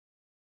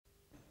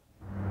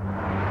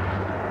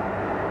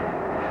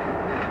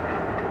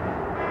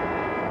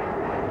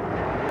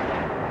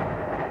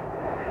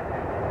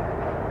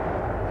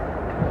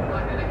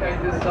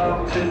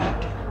song to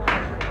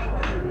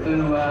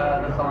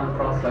the Silent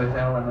Cross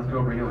Hotel and the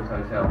Strawberry Hills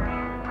Hotel.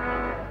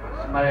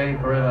 May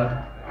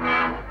forever,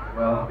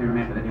 well, be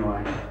remembered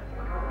anyway.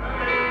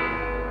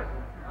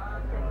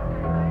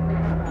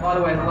 By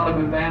the way, there's a lot of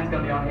good bands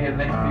going to be on here the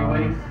next few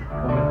weeks,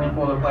 or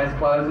before the place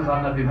closes. I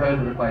don't know if you've heard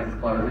that the place is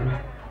closing,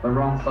 but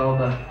Ron sold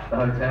the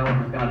hotel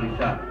and it's going to be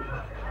shut.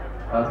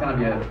 It's going to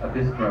be a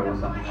bistro or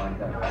something like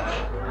that.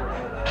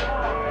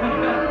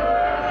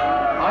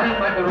 I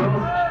didn't make the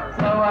rules,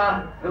 so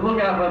look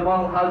out for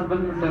model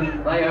husbands,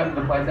 and they opened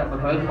the place up in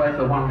the first place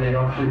for one of their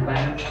offshoot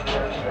bands.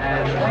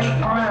 And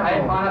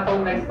hey, Pineapple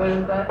next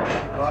Thursday.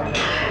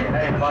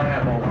 Hey,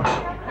 Pineapple.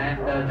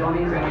 And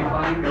Johnny's going to be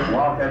playing.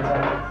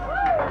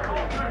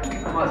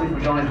 I might see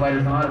some Johnny's later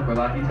tonight if we're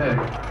lucky too.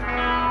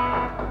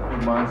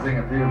 Wouldn't mind seeing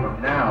a few of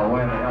them now.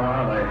 Where the hell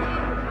are they?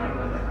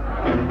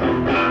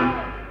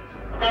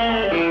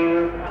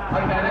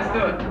 Okay, let's do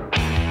it.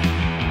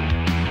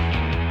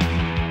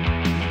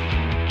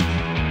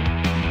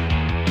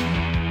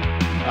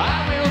 I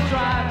will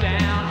drive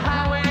down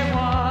Highway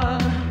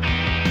 1.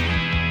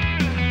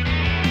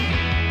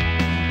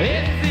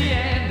 It's the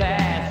end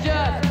that's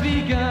just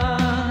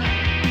begun.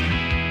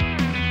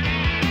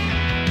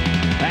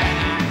 And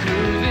I'm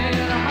cruising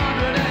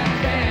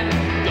 110,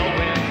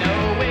 going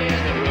nowhere.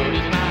 The road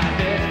is my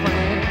best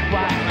friend.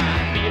 Why my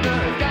fever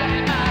has got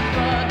in my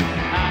blood.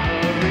 I'm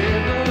a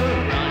river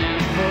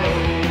running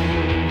full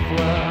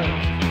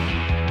floods.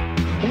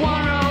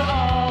 One road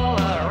all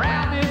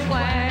around this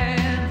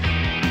land,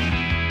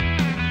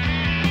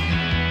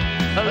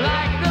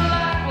 like the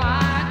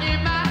lifeline in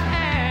my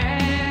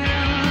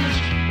hands.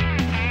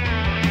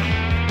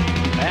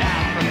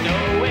 Out from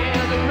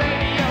nowhere the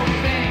radio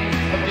sings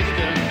of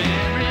distant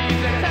memories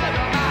that tug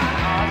on my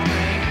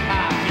heartstrings.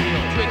 I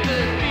feel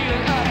twisted,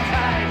 feeling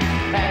uptight,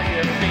 as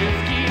your face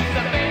keeps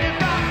fading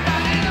from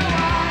sight. In the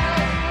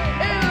wild,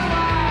 in the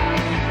wild,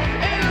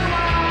 in the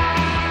wild, in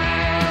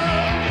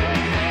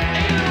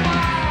the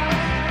wild,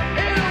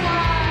 in the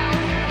wild,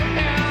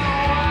 in the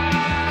wild.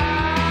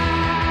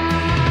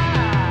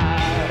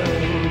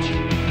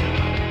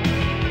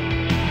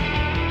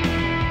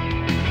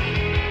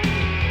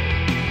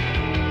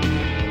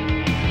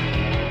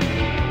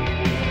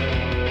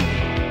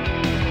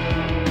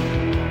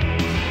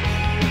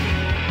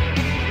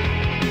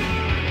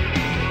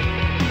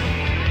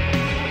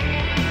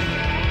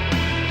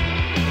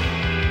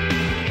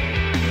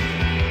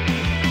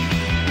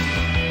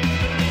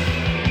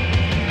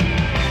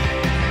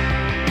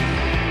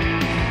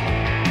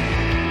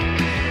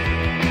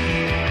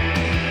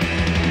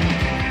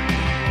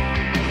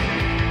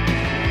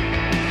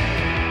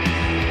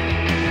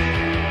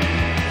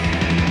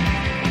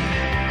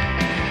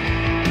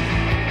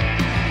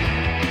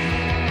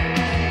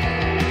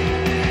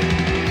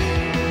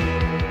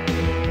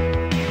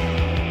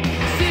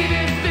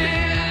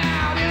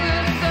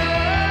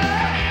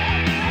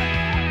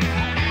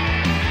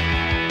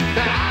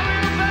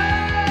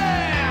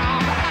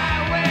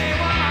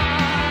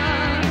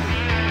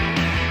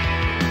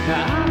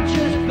 I'm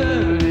just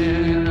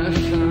burning in the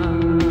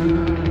sun.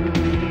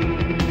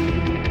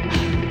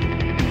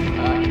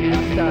 I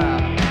can't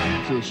stop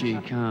till she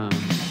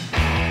comes.